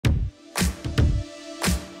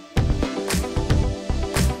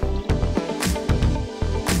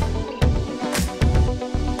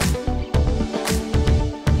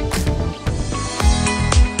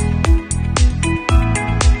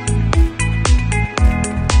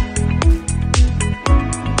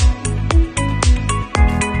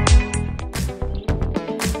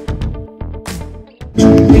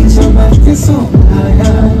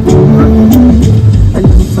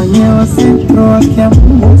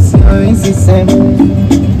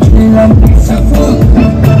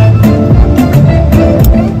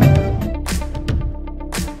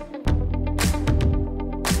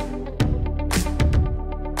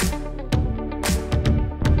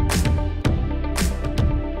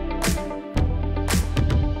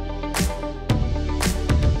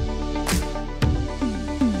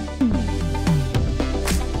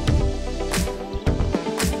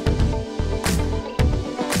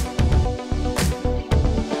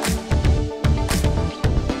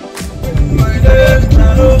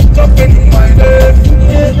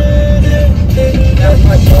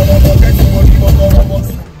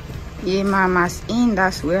Yea Maama's Inn,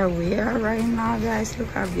 that's where we are right now, guys. Look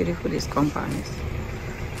how beautiful this compound is.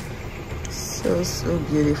 So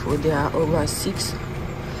beautiful. There are over 6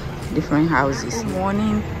 different houses. Good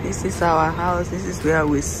morning. This is our house. This is where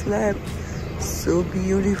we slept. So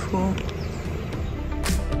beautiful.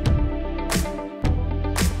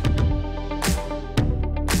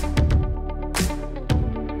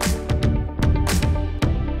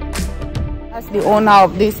 That's the owner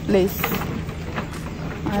of this place.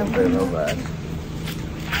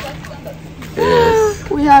 Yes.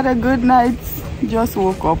 We had a good night. Just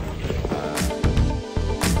woke up.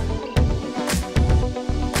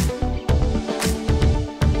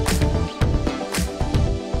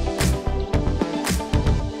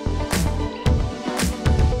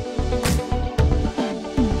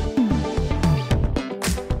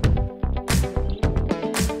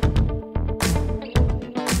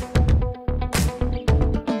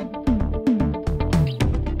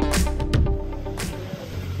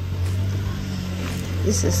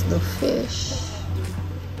 This is the fish.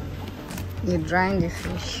 They're drying the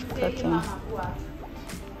fish, cooking.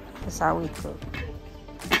 That's how we cook.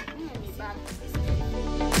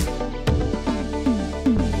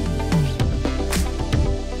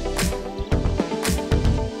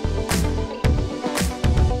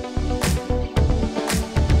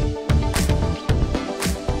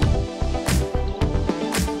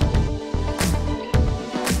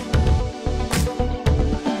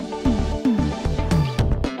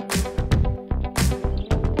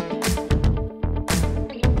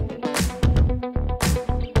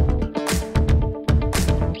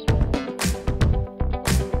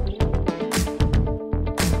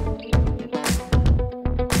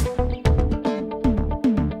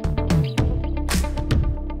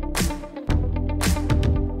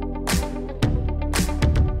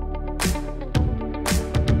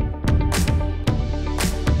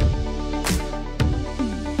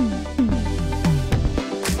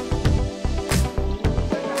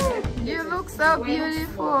 So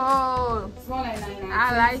beautiful.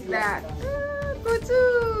 I like that.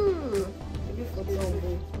 Kutu.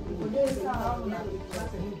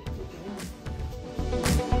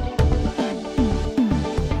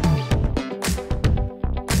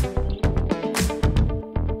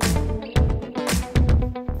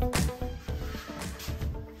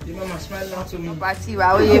 Mama, smile now to me. Party,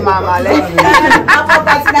 wow, Yea Maama.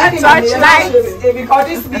 Touch lights. Because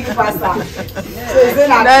this big pasta.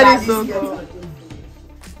 That is so cool.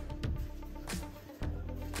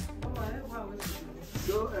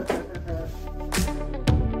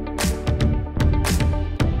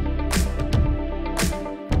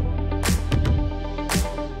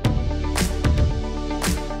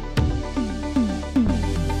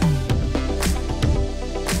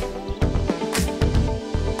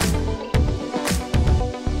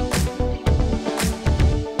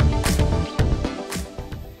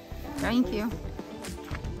 Thank you.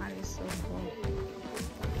 That is so cool.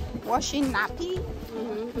 Washing nappy?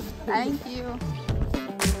 Thank you.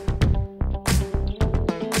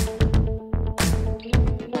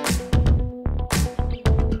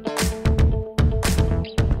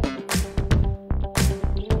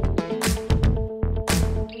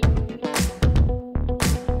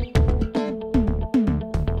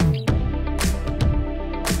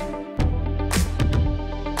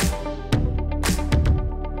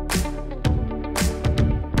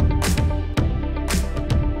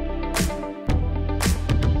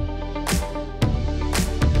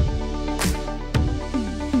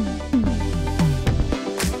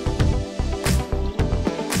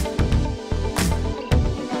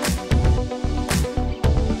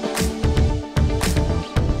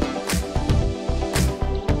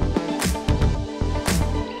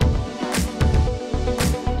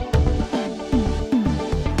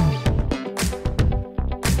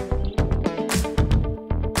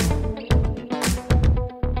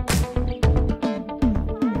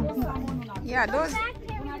 Yeah,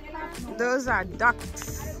 those are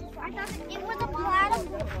ducks. I thought it was a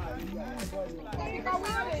platypus.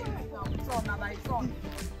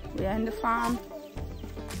 We are in the farm.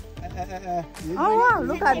 Oh wow,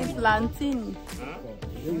 look at the plantain.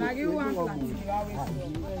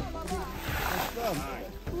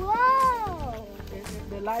 Wow!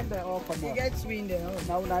 The line they all come up. You get swing there.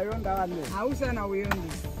 Now I run down there. I will say now we own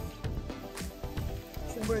this.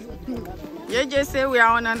 You just say we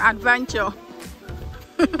are on an adventure.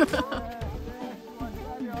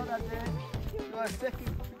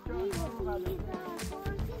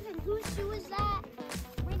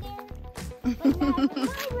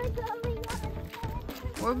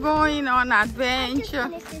 We're going on adventure.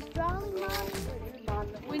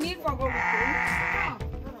 We need to go with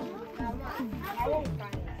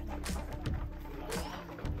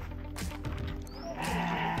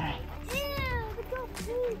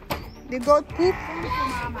the goat poop?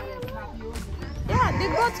 Yeah, the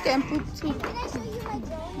goat can poop too.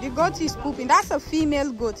 The goat is pooping. That's a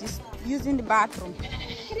female goat. It's using the bathroom. Can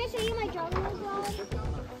I show you my jolly as well?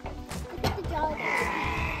 Look at the jolly.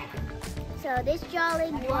 So this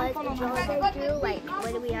jolly was the jolly they do like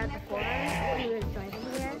when we had before when we were driving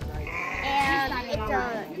here. And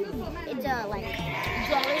it's a like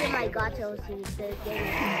jolly in my gato seat.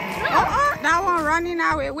 Oh, that one running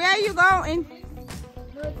away. Where are you going?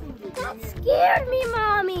 That scared me,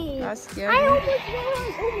 Mommy. That scared I me. almost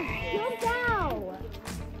jumped out.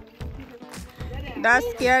 That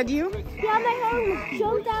scared you? Yeah, my home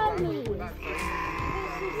jumped out at me.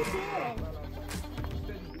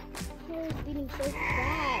 It's beating so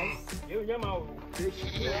fast.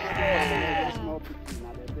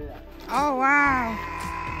 Oh wow.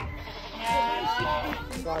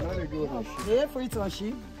 yeah, for it on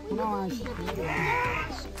sheep. No on sheep.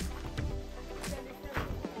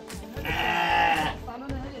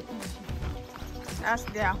 That's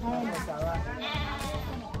their home.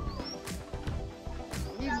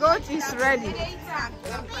 The goat is ready.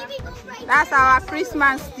 That's our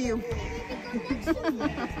Christmas stew.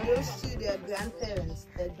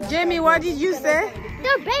 Jamie, what did you say?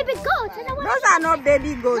 They're baby goats. Those are not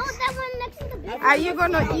baby No, goats. that one next to the baby. Are you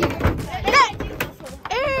gonna eat?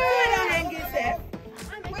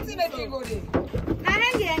 What's in the thing go there?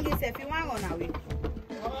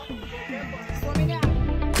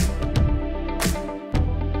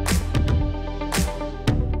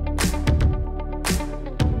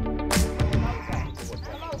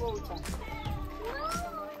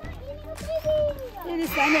 It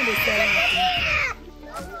is kind of the same.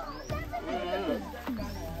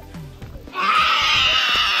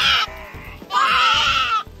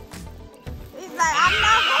 It's like, I'm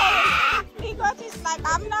not going. The goat is like,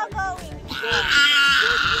 I'm not going.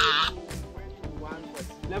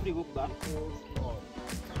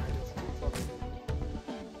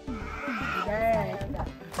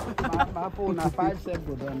 My phone, 5 cents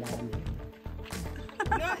go down there.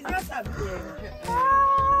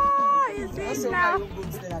 Oh, it's in now.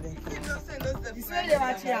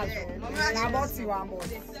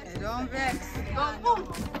 Don't vex.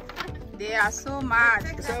 They are so mad.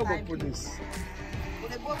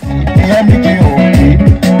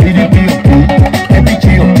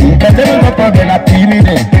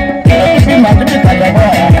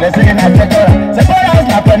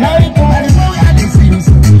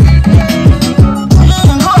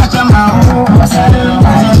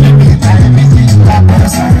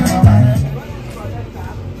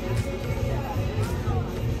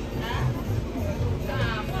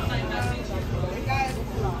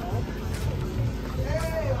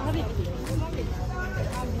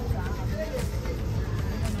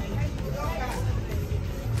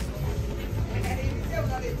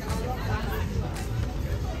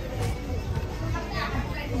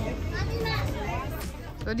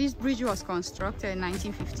 So this bridge was constructed in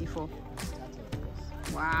 1954.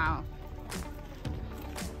 Wow.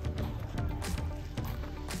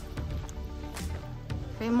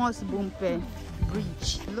 Famous Bumpe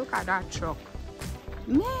bridge. Look at that truck.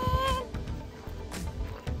 Man!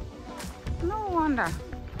 No wonder.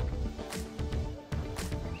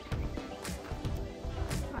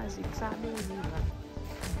 That's exactly river.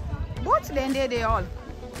 Boats then they all.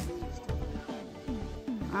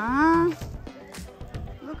 Ah.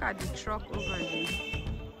 Look at the truck over there.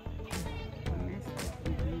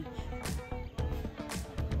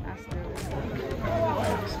 That's the river.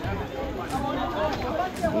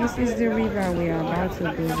 This is the river we are about to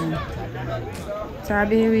go down.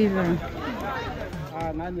 Tabe River.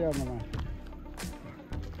 Ah, Nadia, Mama.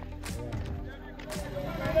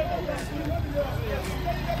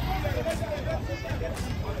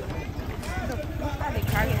 Look how they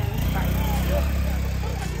carry this bike.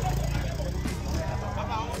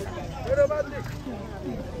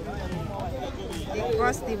 They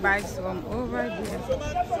cross the bikes from over there.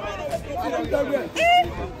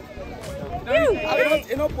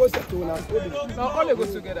 You know, post it to us. No, all they go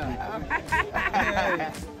together.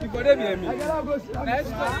 You got them here, me. Next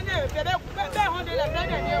time.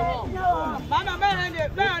 Mama,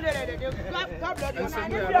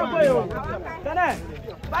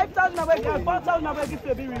 5,000 of it, 4,000 of it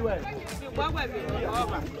to be real.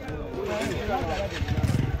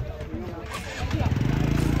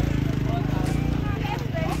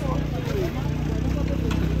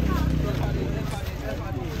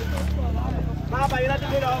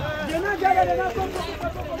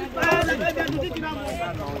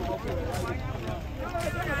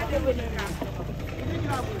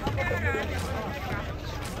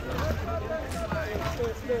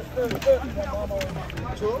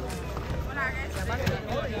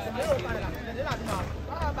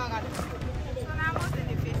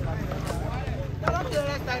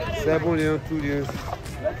 C'est bon, Léon, tout Léon.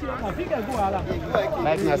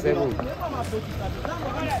 Like na c'est bon.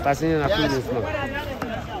 Passez dans la plus doucement.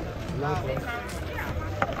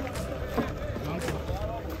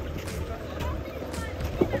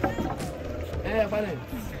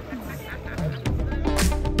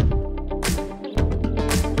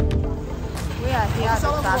 We are here at the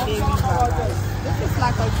Tabe River. This is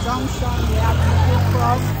like a junction. We have people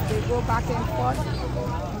cross. They go back and forth.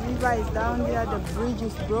 The river is down there. The bridge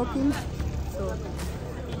is broken. So,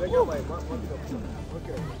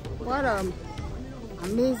 what an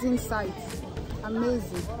amazing sight.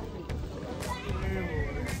 Amazing.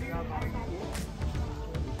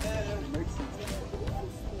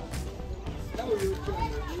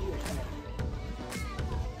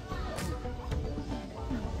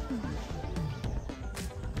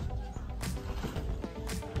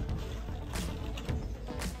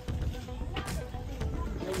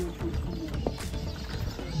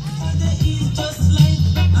 Just like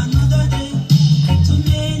another day, too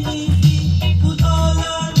many people all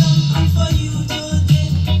around, and for you today,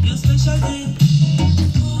 your special day.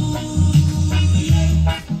 Ooh, yeah,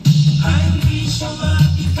 I wish you a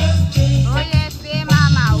happy birthday. Oh yes, Yea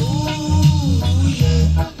Maama. Ooh, yeah,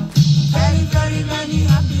 very, very many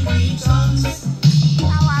happy returns.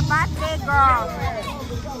 Our birthday girl.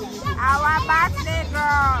 Our birthday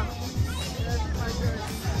girl.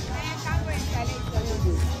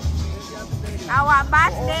 Our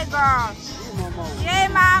birthday girl. Yea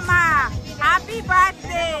Maama. Happy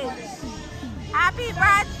birthday. Happy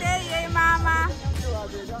birthday, Yea Maama.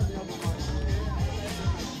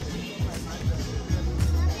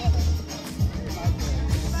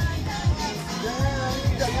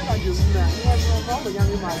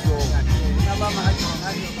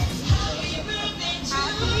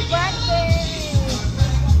 Happy birthday.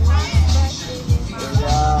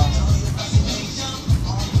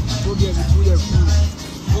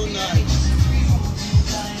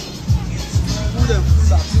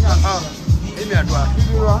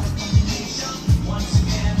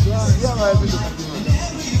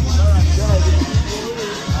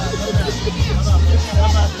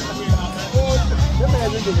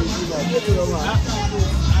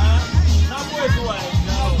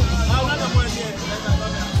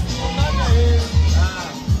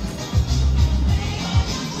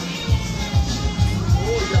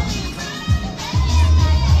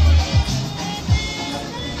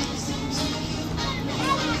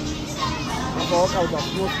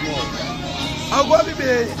 I'll go,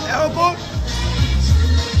 baby. I'll go.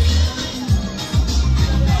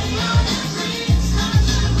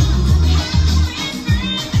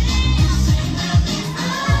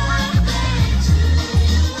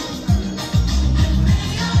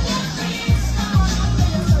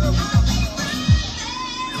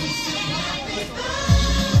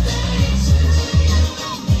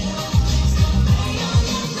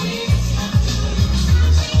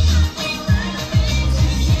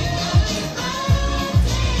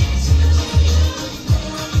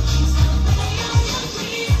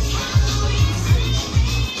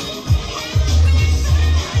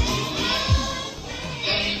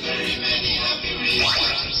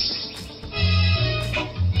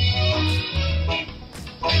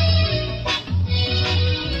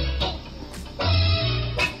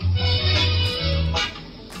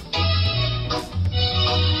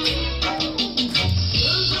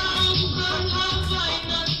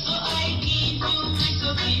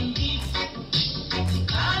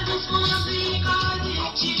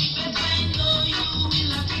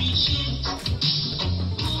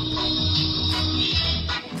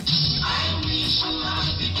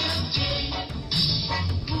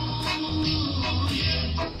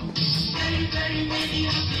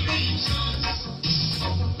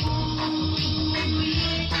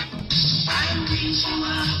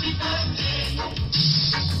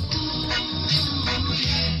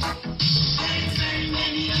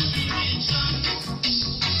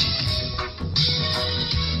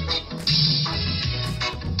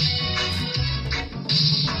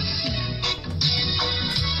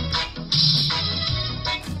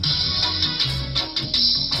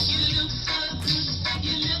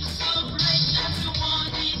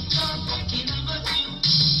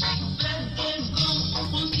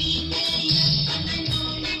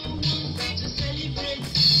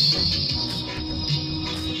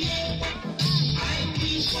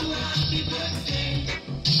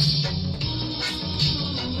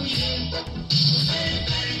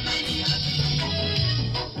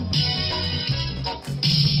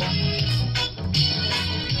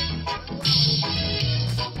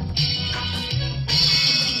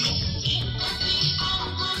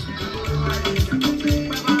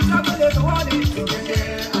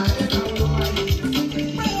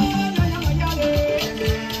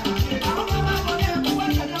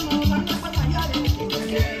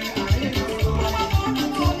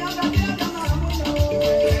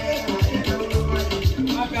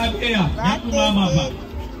 Yea Maama,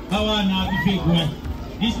 Hawa na Bumpe.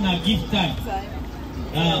 This na gift time.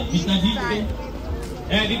 Mr. DJ,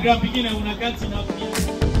 the grand beginner unakati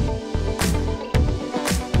na